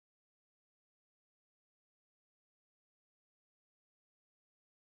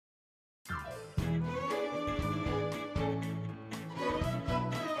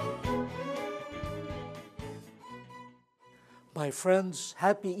My friends,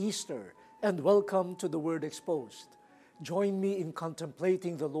 happy Easter and welcome to the Word Exposed. Join me in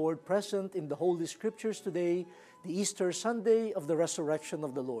contemplating the Lord present in the Holy Scriptures today, the Easter Sunday of the Resurrection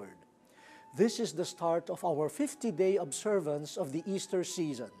of the Lord. This is the start of our 50-day observance of the Easter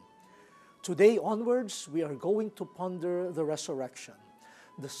season. Today onwards, we are going to ponder the resurrection,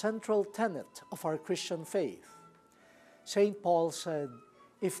 the central tenet of our Christian faith. St. Paul said,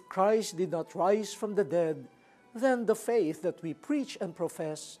 "If Christ did not rise from the dead, then the faith that we preach and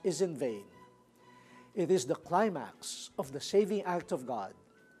profess is in vain." It is the climax of the saving act of God.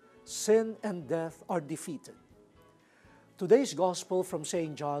 Sin and death are defeated. Today's Gospel from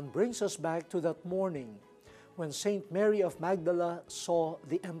St. John brings us back to that morning when St. Mary of Magdala saw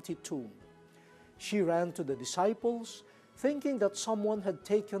the empty tomb. She ran to the disciples, thinking that someone had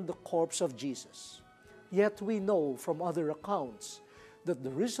taken the corpse of Jesus. Yet we know from other accounts that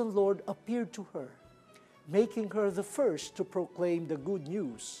the risen Lord appeared to her, making her the first to proclaim the good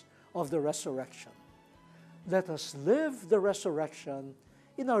news of the resurrection. Let us live the resurrection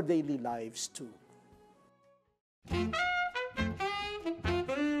in our daily lives too.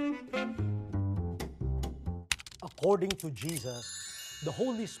 According to Jesus, the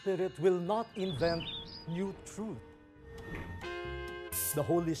Holy Spirit will not invent new truth. The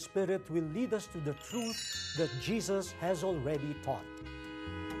Holy Spirit will lead us to the truth that Jesus has already taught.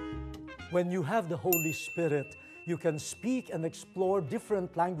 When you have the Holy Spirit, you can speak and explore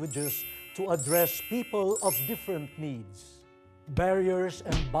different languages to address people of different needs. Barriers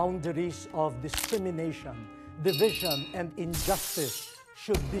and boundaries of discrimination, division, and injustice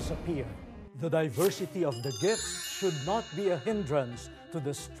should disappear. The diversity of the gifts should not be a hindrance to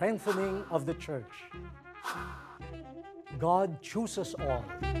the strengthening of the Church. God chooses all.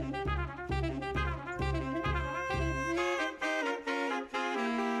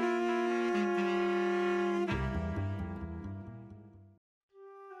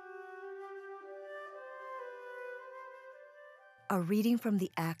 A reading from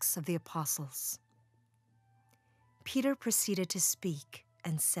the Acts of the Apostles. Peter proceeded to speak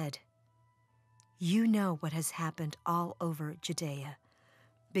and said, "You know what has happened all over Judea,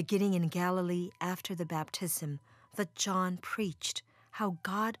 beginning in Galilee after the baptism that John preached, how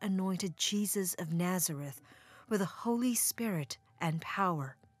God anointed Jesus of Nazareth with the Holy Spirit and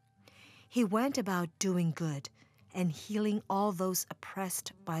power. He went about doing good and healing all those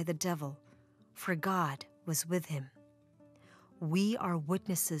oppressed by the devil, for God was with him. We are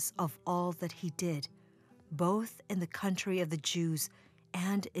witnesses of all that he did, both in the country of the Jews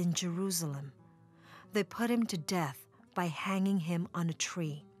and in Jerusalem. They put him to death by hanging him on a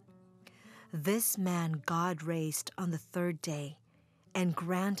tree. This man God raised on the third day and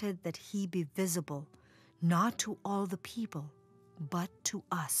granted that he be visible, not to all the people, but to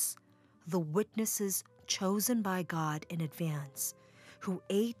us, the witnesses chosen by God in advance, who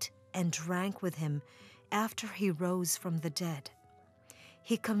ate and drank with him after he rose from the dead.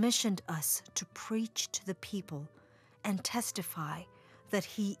 He commissioned us to preach to the people and testify that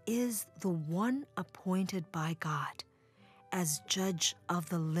he is the one appointed by God as judge of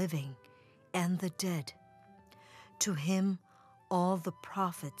the living and the dead. To him all the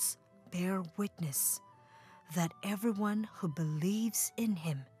prophets bear witness that everyone who believes in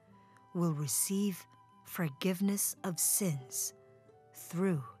him will receive forgiveness of sins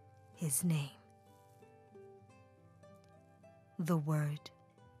through his name." The word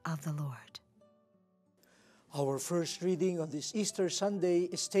of the Lord. Our first reading on this Easter Sunday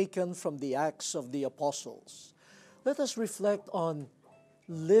is taken from the Acts of the Apostles. Let us reflect on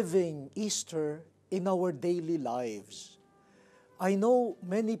living Easter in our daily lives. I know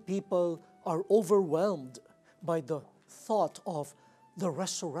many people are overwhelmed by the thought of the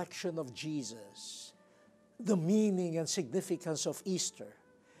resurrection of Jesus, the meaning and significance of Easter.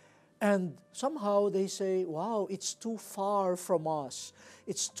 And somehow they say, wow, it's too far from us.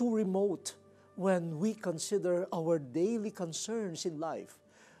 It's too remote when we consider our daily concerns in life.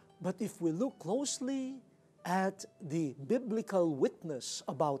 But if we look closely at the biblical witness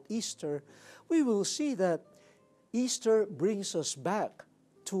about Easter, we will see that Easter brings us back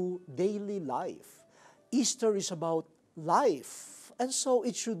to daily life. Easter is about life, and so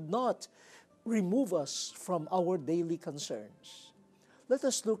it should not remove us from our daily concerns. Let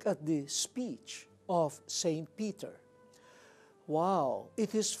us look at the speech of St. Peter. Wow,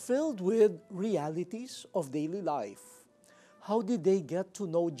 it is filled with realities of daily life. How did they get to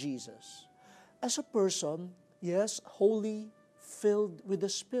know Jesus? As a person, yes, holy, filled with the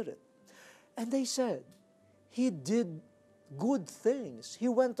Spirit. And they said, he did good things. He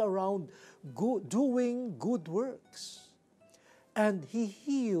went around doing good works. And he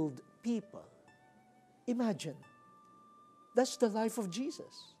healed people. Imagine, That's the life of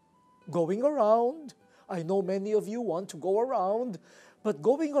Jesus. Going around, I know many of you want to go around, but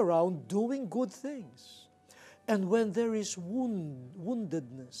going around doing good things. And when there is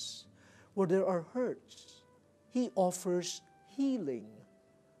woundedness, where there are hurts, He offers healing.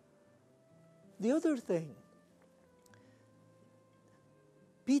 The other thing,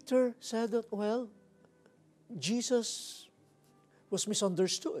 Peter said that, well, Jesus was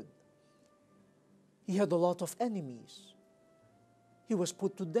misunderstood. He had a lot of enemies. He was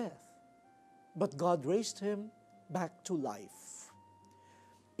put to death. But God raised him back to life.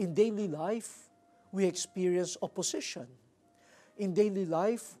 In daily life, we experience opposition. In daily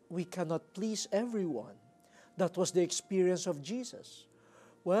life, we cannot please everyone. That was the experience of Jesus.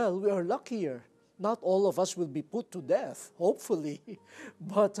 Well, we are luckier. Not all of us will be put to death, hopefully.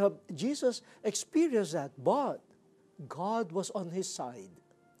 But Jesus experienced that. But God was on his side.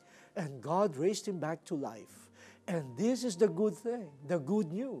 And God raised him back to life. And this is the good thing, the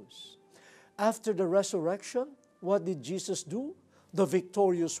good news. After the resurrection, what did Jesus do? The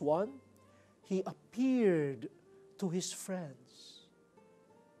victorious one. He appeared to his friends.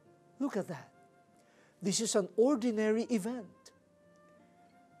 Look at that. This is an ordinary event.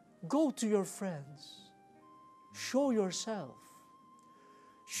 Go to your friends. Show yourself.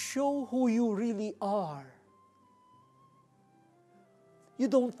 Show who you really are. You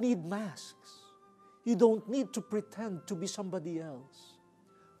don't need masks. You don't need to pretend to be somebody else.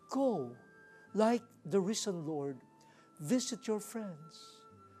 Go, like the risen Lord, visit your friends.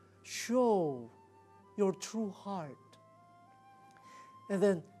 Show your true heart. And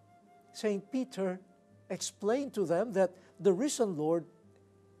then St. Peter explained to them that the risen Lord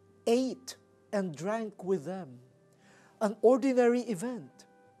ate and drank with them. An ordinary event.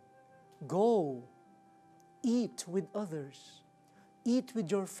 Go, eat with others. Eat with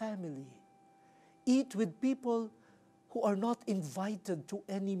your family. Eat with people who are not invited to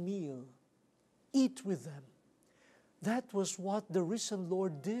any meal. Eat with them. That was what the risen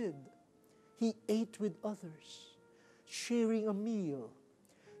Lord did. He ate with others, sharing a meal,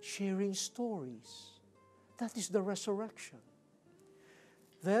 sharing stories. That is the resurrection.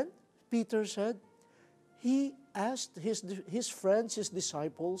 Then Peter said, he asked his friends, his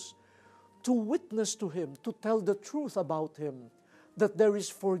disciples, to witness to him, to tell the truth about him, that there is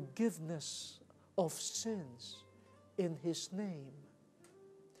forgiveness of sins in his name.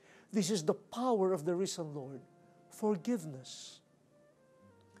 This is the power of the risen Lord. Forgiveness,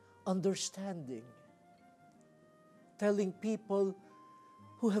 understanding, telling people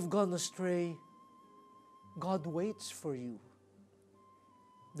who have gone astray, God waits for you.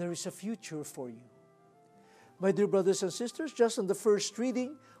 There is a future for you. My dear brothers and sisters, just in the first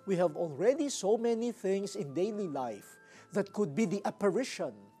reading, we have already so many things in daily life that could be the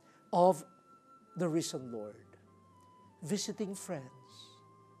apparition of the risen Lord. Visiting friends,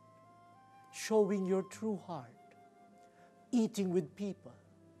 showing your true heart, eating with people,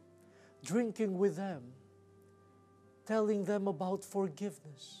 drinking with them, telling them about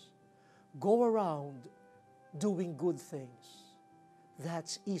forgiveness. Go around doing good things.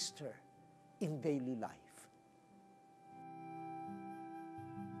 That's Easter in daily life.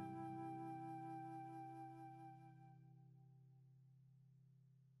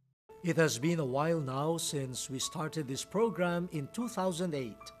 It has been a while now since we started this program in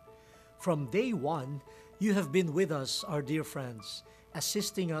 2008. From day one, you have been with us, our dear friends,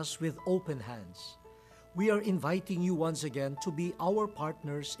 assisting us with open hands. We are inviting you once again to be our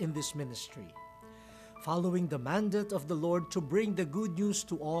partners in this ministry. Following the mandate of the Lord to bring the good news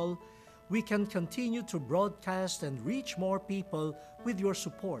to all, we can continue to broadcast and reach more people with your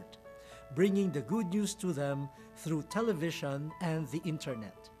support, bringing the good news to them through television and the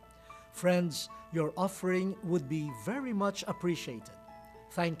internet. Friends, your offering would be very much appreciated.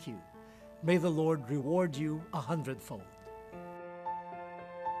 Thank you. May the Lord reward you 100-fold.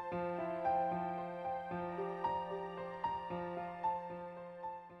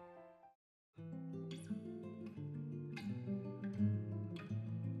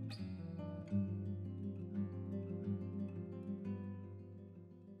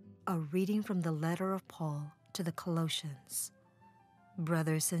 A reading from the letter of Paul to the Colossians.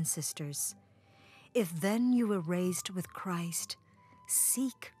 Brothers and sisters, if then you were raised with Christ,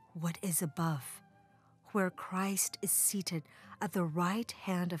 seek what is above, where Christ is seated at the right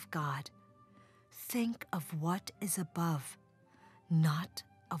hand of God. Think of what is above, not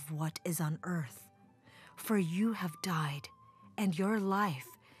of what is on earth. For you have died, and your life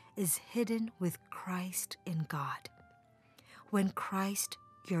is hidden with Christ in God. When Christ,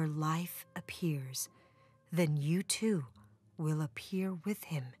 your life, appears, then you too will appear with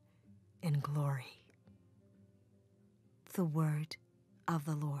him in glory. The word of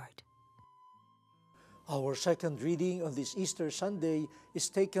the Lord. Our second reading on this Easter Sunday is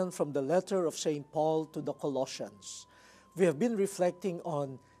taken from the letter of St. Paul to the Colossians. We have been reflecting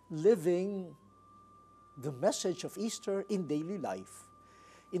on living the message of Easter in daily life.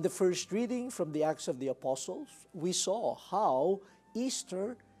 In the first reading from the Acts of the Apostles, we saw how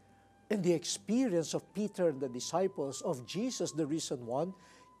Easter and the experience of Peter and the disciples of Jesus, the risen one,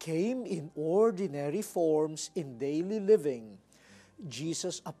 came in ordinary forms in daily living.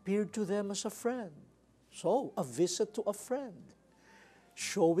 Jesus appeared to them as a friend. So, a visit to a friend,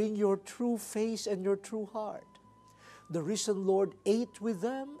 showing your true face and your true heart. The risen Lord ate with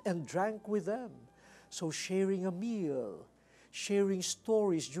them and drank with them. So, sharing a meal, sharing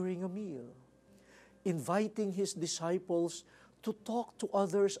stories during a meal, inviting His disciples to talk to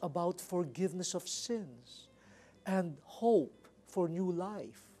others about forgiveness of sins and hope for new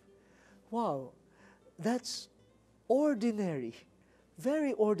life. Wow, that's ordinary,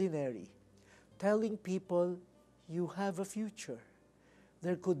 very ordinary. Telling people you have a future.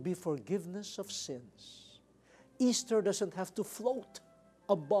 There could be forgiveness of sins. Easter doesn't have to float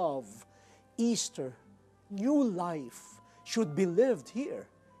above. Easter, new life, should be lived here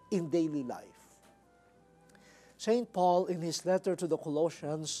in daily life. St. Paul, in his letter to the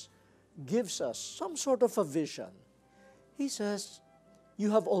Colossians, gives us some sort of a vision. He says, you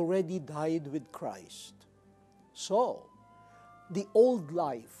have already died with Christ. So, the old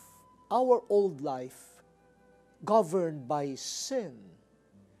life, our old life, governed by sin,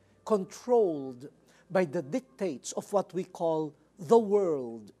 controlled by the dictates of what we call the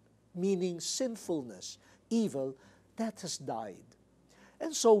world, meaning sinfulness, evil, that has died.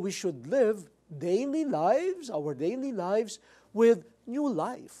 And so we should live daily lives, our daily lives, with new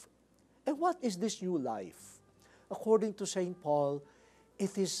life. And what is this new life? According to St. Paul,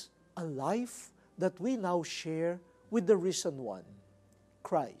 it is a life that we now share with the risen one,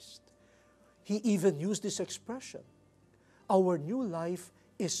 Christ. He even used this expression. Our new life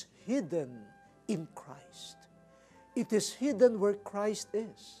is hidden in Christ. It is hidden where Christ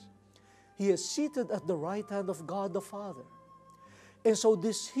is. He is seated at the right hand of God the Father. And so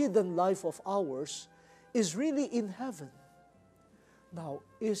this hidden life of ours is really in heaven. Now,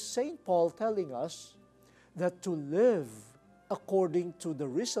 is St. Paul telling us that to live according to the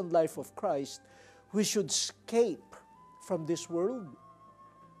risen life of Christ, we should escape from this world?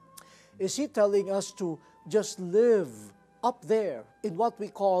 Is he telling us to just live up there in what we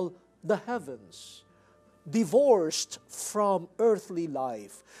call the heavens, divorced from earthly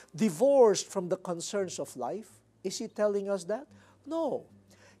life, divorced from the concerns of life? Is he telling us that? No.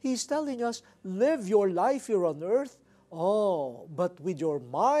 He's telling us, live your life here on earth, but with your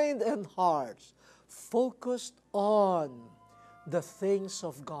mind and heart focused on the things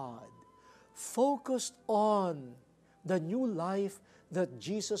of God, focused on the new life that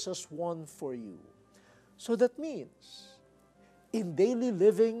Jesus has won for you. So that means, in daily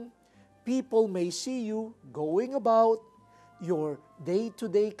living, people may see you going about your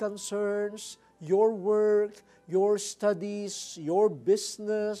day-to-day concerns, your work, your studies, your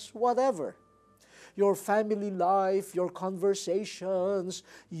business, whatever. Your family life, your conversations,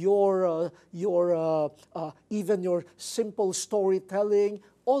 even your simple storytelling,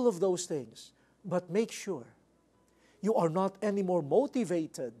 all of those things. But make sure you are not anymore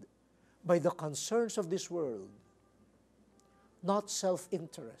motivated by the concerns of this world, not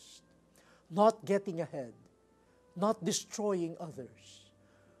self-interest, not getting ahead, not destroying others,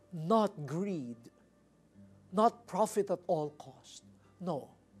 not greed, not profit at all cost. No.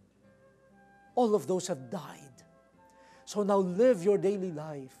 All of those have died. So now live your daily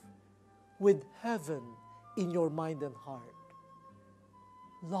life with heaven in your mind and heart.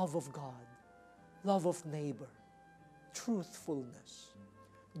 Love of God, love of neighbor, truthfulness,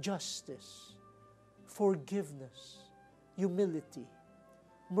 justice, forgiveness, humility,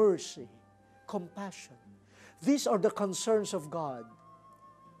 mercy, compassion. These are the concerns of God.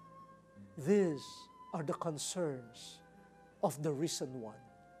 These are the concerns of the risen one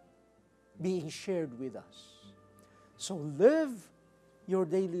being shared with us. So live your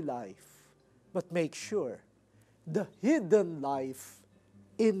daily life, but make sure the hidden life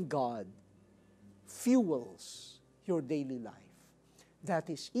in God fuels your daily life.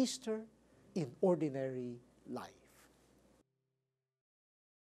 That is Easter in ordinary life.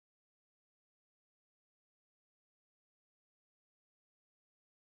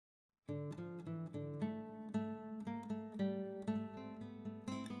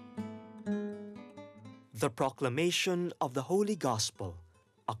 The proclamation of the Holy Gospel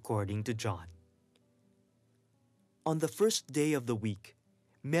according to John. On the first day of the week,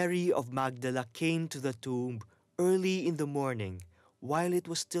 Mary of Magdala came to the tomb early in the morning, while it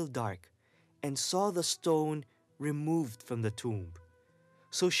was still dark, and saw the stone removed from the tomb.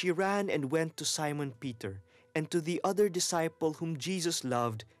 So she ran and went to Simon Peter and to the other disciple whom Jesus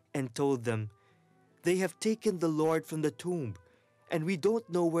loved, and told them, "They have taken the Lord from the tomb, and we don't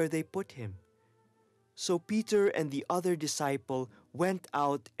know where they put him." So Peter and the other disciple went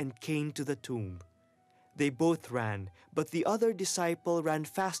out and came to the tomb. They both ran, but the other disciple ran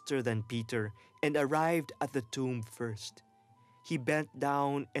faster than Peter and arrived at the tomb first. He bent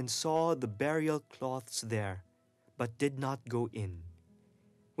down and saw the burial cloths there, but did not go in.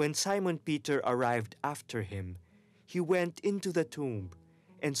 When Simon Peter arrived after him, he went into the tomb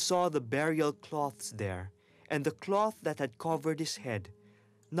and saw the burial cloths there, and the cloth that had covered his head,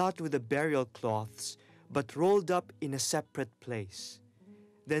 not with the burial cloths, but rolled up in a separate place.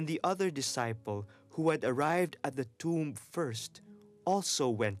 Then the other disciple, who had arrived at the tomb first, also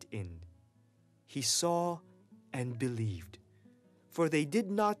went in. He saw and believed, for they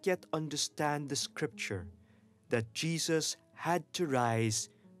did not yet understand the scripture that Jesus had to rise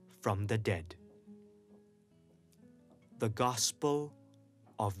from the dead. The Gospel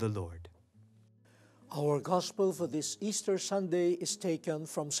of the Lord. Our Gospel for this Easter Sunday is taken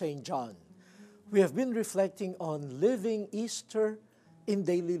from St. John. We have been reflecting on living Easter in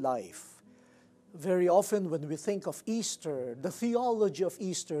daily life. Very often when we think of Easter, the theology of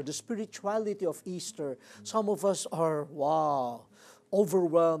Easter, the spirituality of Easter, some of us are,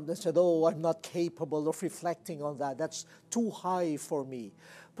 overwhelmed and said, I'm not capable of reflecting on that. That's too high for me.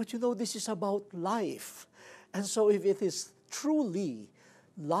 But this is about life. And so if it is truly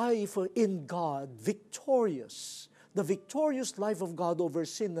life in God, victorious, the victorious life of God over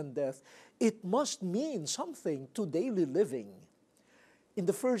sin and death, it must mean something to daily living. In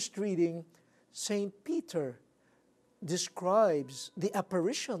the first reading, St. Peter describes the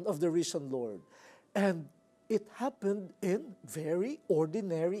apparition of the risen Lord, and it happened in very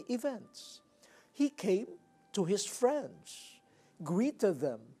ordinary events. He came to his friends, greeted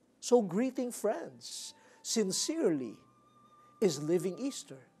them. So greeting friends sincerely is living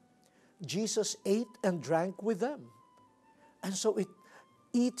Easter. Jesus ate and drank with them. And so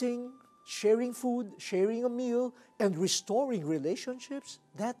eating, sharing food, sharing a meal, and restoring relationships,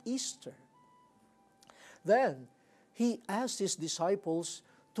 that Easter. Then, he asked his disciples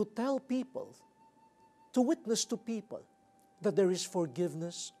to tell people, to witness to people, that there is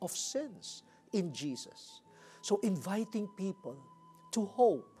forgiveness of sins in Jesus. So inviting people to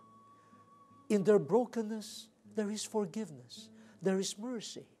hope. In their brokenness, there is forgiveness. There is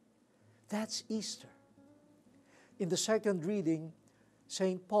mercy. That's Easter. In the second reading,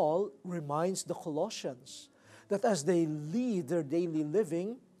 St. Paul reminds the Colossians that as they lead their daily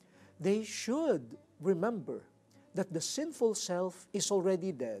living, they should remember that the sinful self is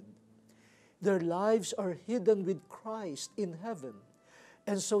already dead. Their lives are hidden with Christ in heaven,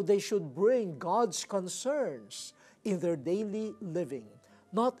 and so they should bring God's concerns in their daily living,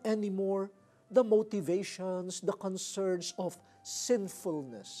 not anymore the motivations, the concerns of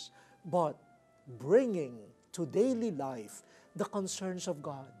sinfulness, but bringing to daily life the concerns of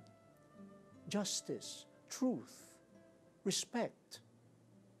God: justice, truth, respect,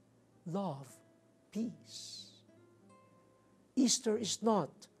 love, peace. Easter is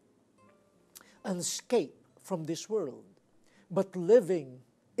not an escape from this world, but living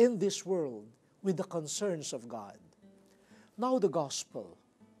in this world with the concerns of God. Now the Gospel,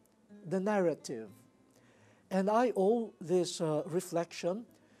 the narrative. And I owe this reflection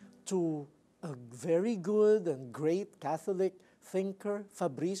to a very good and great Catholic thinker,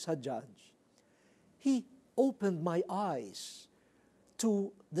 Fabrice Hajjaj. He opened my eyes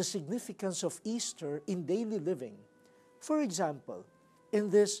to the significance of Easter in daily living. For example, in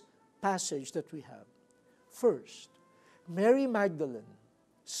this passage that we have, first, Mary Magdalene,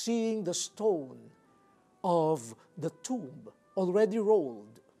 seeing the stone of the tomb already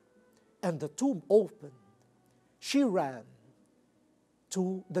rolled and the tomb open, she ran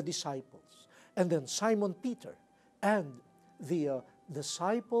to the disciples. And then Simon Peter and the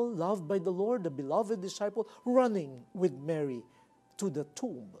disciple loved by the Lord, the beloved disciple, running with Mary to the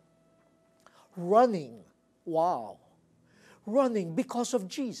tomb. Running, wow. Running because of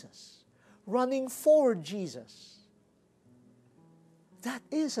Jesus. Running for Jesus. That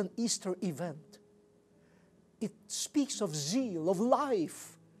is an Easter event. It speaks of zeal, of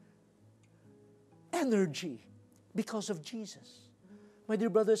life, energy because of Jesus. My dear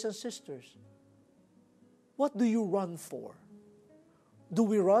brothers and sisters, what do you run for? Do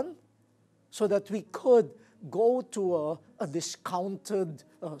we run so that we could go to a discounted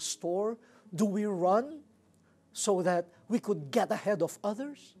store? Do we run so that we could get ahead of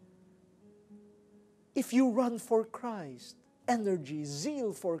others? If you run for Christ, energy,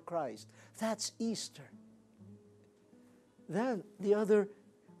 zeal for Christ, that's Easter. Then the other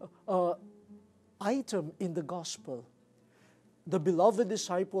item in the gospel, the beloved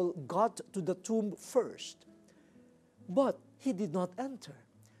disciple got to the tomb first, but he did not enter.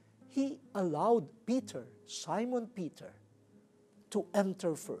 He allowed Peter, Simon Peter, to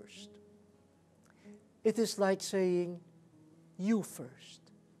enter first. It is like saying, you first.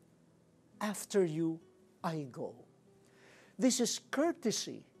 After you, I go. This is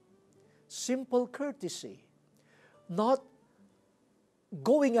courtesy, simple courtesy, not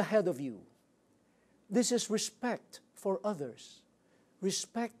going ahead of you. This is respect for others,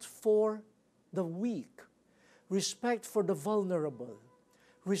 respect for the weak, respect for the vulnerable,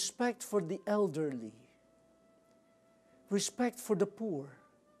 respect for the elderly, respect for the poor,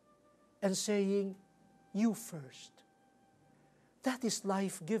 and saying, you first. That is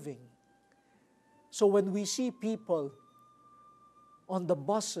life-giving. So when we see people on the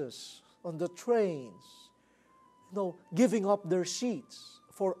buses, on the trains, giving up their seats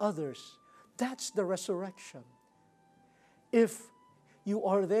for others, that's the resurrection. If you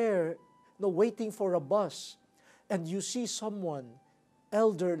are there, waiting for a bus, and you see someone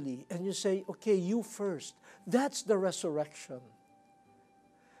elderly, and you say, okay, you first, that's the resurrection.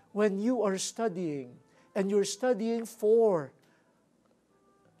 When you are studying, and you're studying for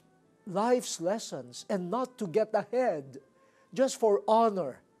life's lessons, and not to get ahead, just for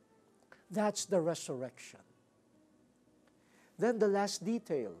honor, that's the resurrection. Then the last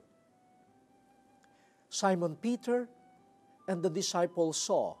detail, Simon Peter and the disciples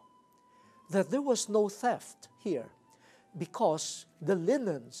saw that there was no theft here because the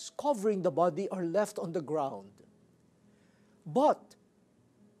linens covering the body are left on the ground. But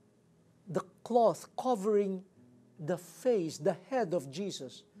the cloth covering the face, the head of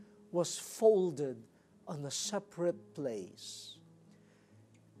Jesus, was folded on a separate place.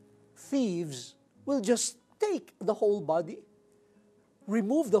 Thieves will just take the whole body,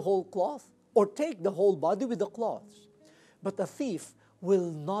 remove the whole cloth, or take the whole body with the cloths. But a thief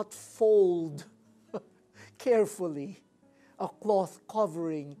will not fold carefully a cloth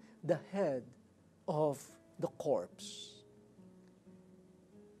covering the head of the corpse.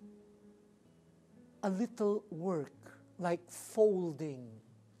 A little work like folding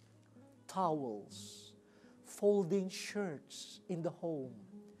towels, folding shirts in the home.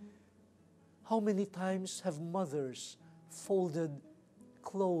 How many times have mothers folded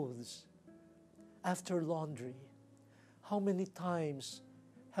clothes after laundry? How many times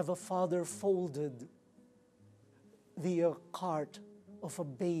have a father folded the cart of a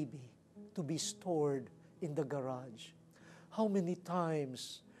baby to be stored in the garage? How many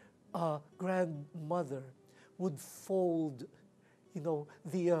times a grandmother would fold,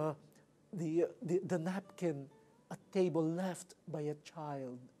 the napkin at table left by a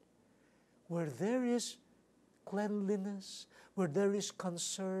child? Where there is cleanliness, where there is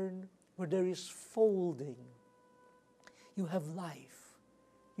concern, where there is folding, you have life,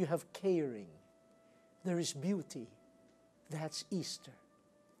 you have caring, there is beauty. That's Easter.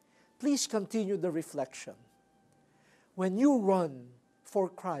 Please continue the reflection. When you run for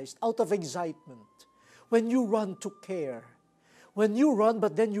Christ out of excitement, when you run to care, when you run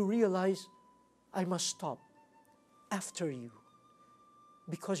but then you realize, I must stop after you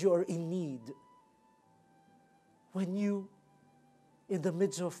because you are in need. When you, in the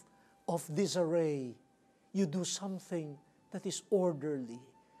midst of disarray, you do something that is orderly,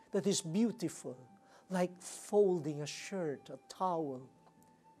 that is beautiful, like folding a shirt, a towel,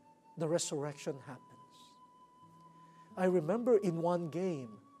 the resurrection happens. I remember in one game,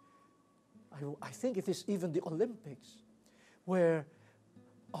 I think it is even the Olympics, where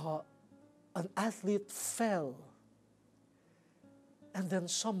an athlete fell, and then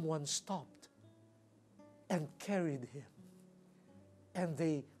someone stopped and carried him, and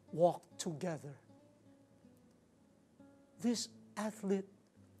they walked together. This athlete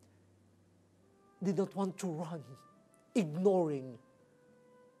did not want to run, ignoring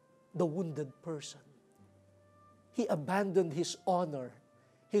the wounded person. He abandoned his honor,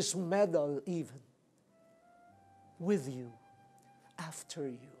 his medal even, with you, after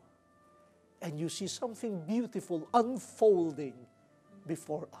you. And you see something beautiful unfolding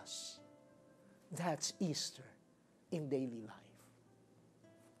before us. That's Easter in daily life.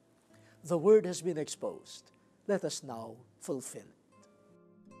 The word has been exposed. Let us now fulfill it.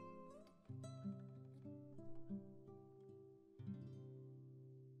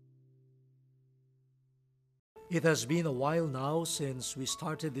 It has been a while now since we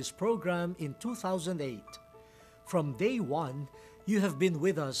started this program in 2008. From day one, you have been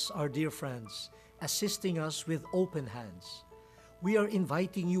with us, our dear friends, assisting us with open hands. We are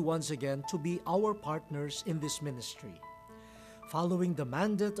inviting you once again to be our partners in this ministry. Following the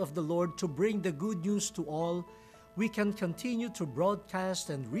mandate of the Lord to bring the good news to all, we can continue to broadcast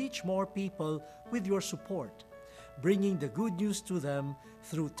and reach more people with your support, bringing the good news to them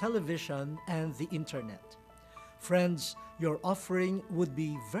through television and the internet. Friends, your offering would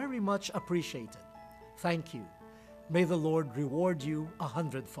be very much appreciated. Thank you. May the Lord reward you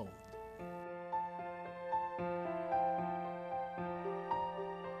 100-fold.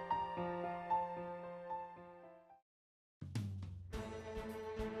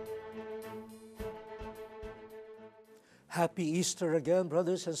 Happy Easter again,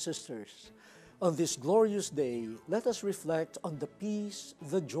 brothers and sisters. On this glorious day, let us reflect on the peace,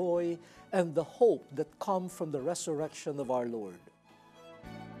 the joy, and the hope that come from the resurrection of our Lord.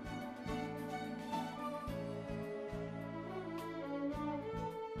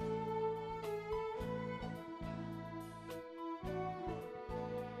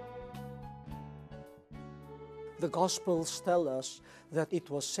 The Gospels tell us that it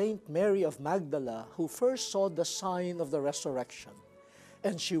was Saint Mary of Magdala who first saw the sign of the resurrection,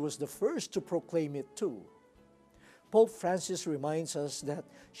 and she was the first to proclaim it too. Pope Francis reminds us that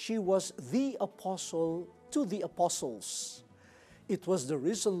she was the apostle to the apostles. It was the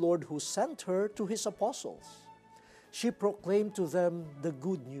risen Lord who sent her to his apostles. She proclaimed to them the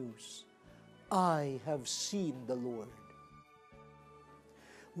good news, "I have seen the Lord."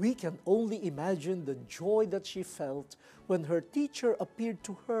 We can only imagine the joy that she felt when her teacher appeared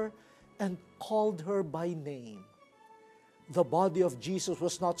to her and called her by name. The body of Jesus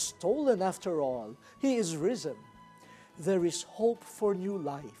was not stolen after all. He is risen. There is hope for new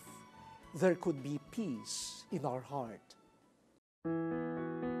life. There could be peace in our heart.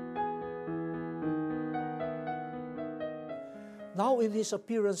 Now in his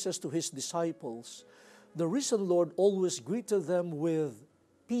appearances to his disciples, the risen Lord always greeted them with,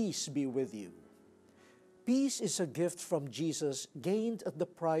 "Peace be with you." Peace is a gift from Jesus gained at the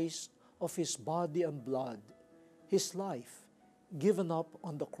price of his body and blood, his life given up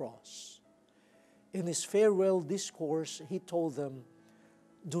on the cross. In his farewell discourse, he told them,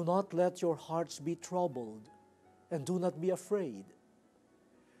 "Do not let your hearts be troubled, and do not be afraid."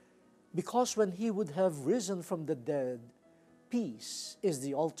 Because when he would have risen from the dead, peace is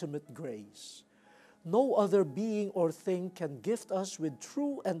the ultimate grace. No other being or thing can gift us with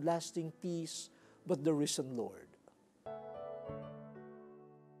true and lasting peace but the risen Lord.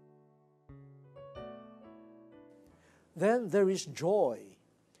 Then there is joy.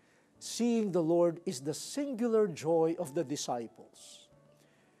 Seeing the Lord is the singular joy of the disciples.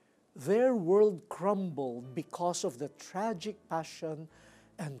 Their world crumbled because of the tragic passion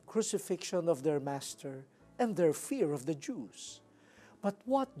and crucifixion of their Master and their fear of the Jews. But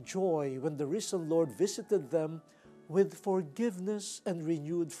what joy when the risen Lord visited them with forgiveness and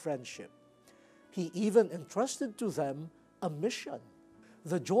renewed friendship. He even entrusted to them a mission.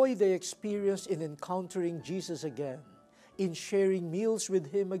 The joy they experienced in encountering Jesus again, in sharing meals with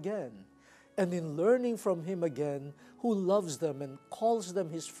him again, and in learning from him again, who loves them and calls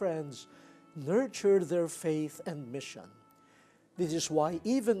them his friends, nurtured their faith and mission. This is why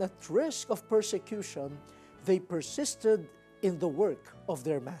even at risk of persecution, they persisted in the work of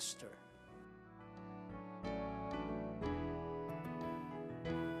their Master.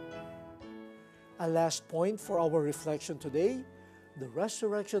 A last point for our reflection today, the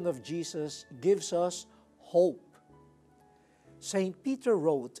resurrection of Jesus gives us hope. St. Peter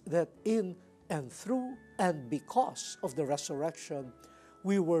wrote that in and through and because of the resurrection,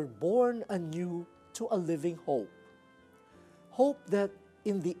 we were born anew to a living hope. Hope that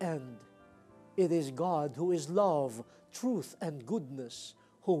in the end, it is God who is love, truth, and goodness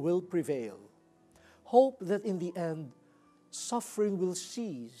who will prevail. Hope that in the end, suffering will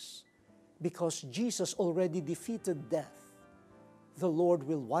cease because Jesus already defeated death. The Lord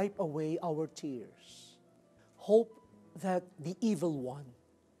will wipe away our tears. Hope that the evil one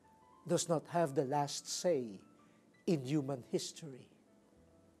does not have the last say in human history.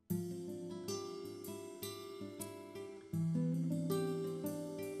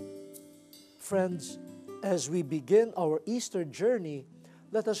 Friends, as we begin our Easter journey,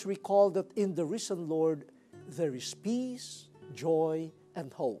 let us recall that in the risen Lord, there is peace, joy,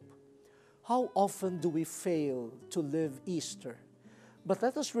 and hope. How often do we fail to live Easter? But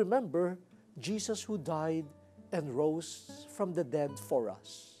let us remember Jesus who died and rose from the dead for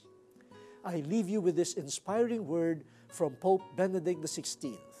us. I leave you with this inspiring word from Pope Benedict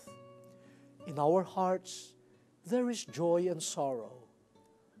XVI. In our hearts, there is joy and sorrow.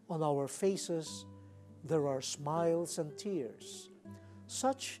 On our faces, there are smiles and tears.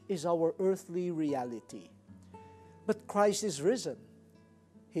 Such is our earthly reality. But Christ is risen.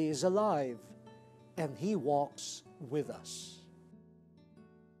 He is alive, and He walks with us.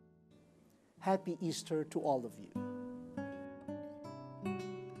 Happy Easter to all of you.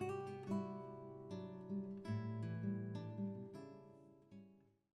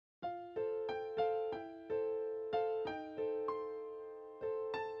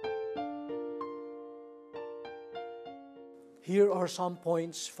 Here are some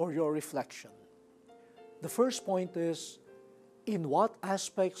points for your reflection. The first point is, in what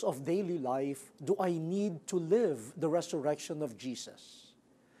aspects of daily life do I need to live the resurrection of Jesus?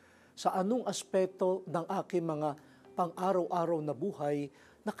 Sa anong aspeto ng aking mga pang-araw-araw na buhay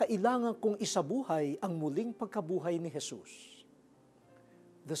na kailangan kong isabuhay ang muling pagkabuhay ni Jesus?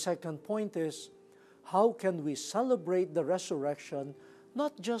 The second point is, how can we celebrate the resurrection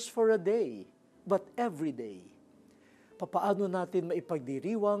not just for a day, but every day? Papaano natin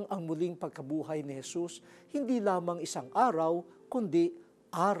maipagdiriwang ang muling pagkabuhay ni Jesus, hindi lamang isang araw, kundi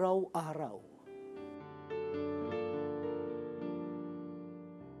araw-araw.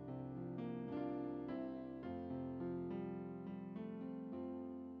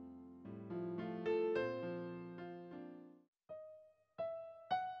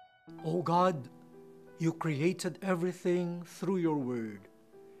 O God, you created everything through your word.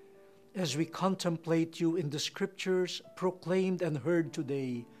 As we contemplate you in the scriptures proclaimed and heard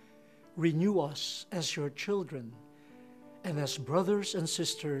today, renew us as your children and as brothers and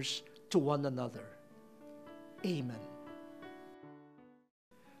sisters to one another. Amen.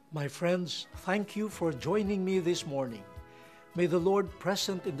 My friends, thank you for joining me this morning. May the Lord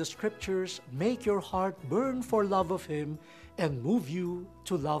present in the scriptures make your heart burn for love of Him and move you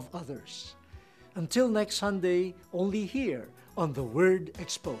to love others. Until next Sunday, only here on The Word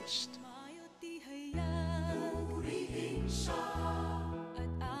Exposed. Purihin siya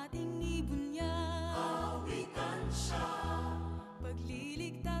at ating ibunyag. Awitan siya.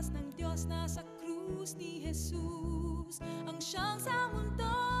 Pagliligtas ng Diyos na sa krus ni Jesus, ang siyang sa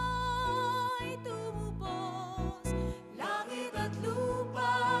mundo'y tumupong.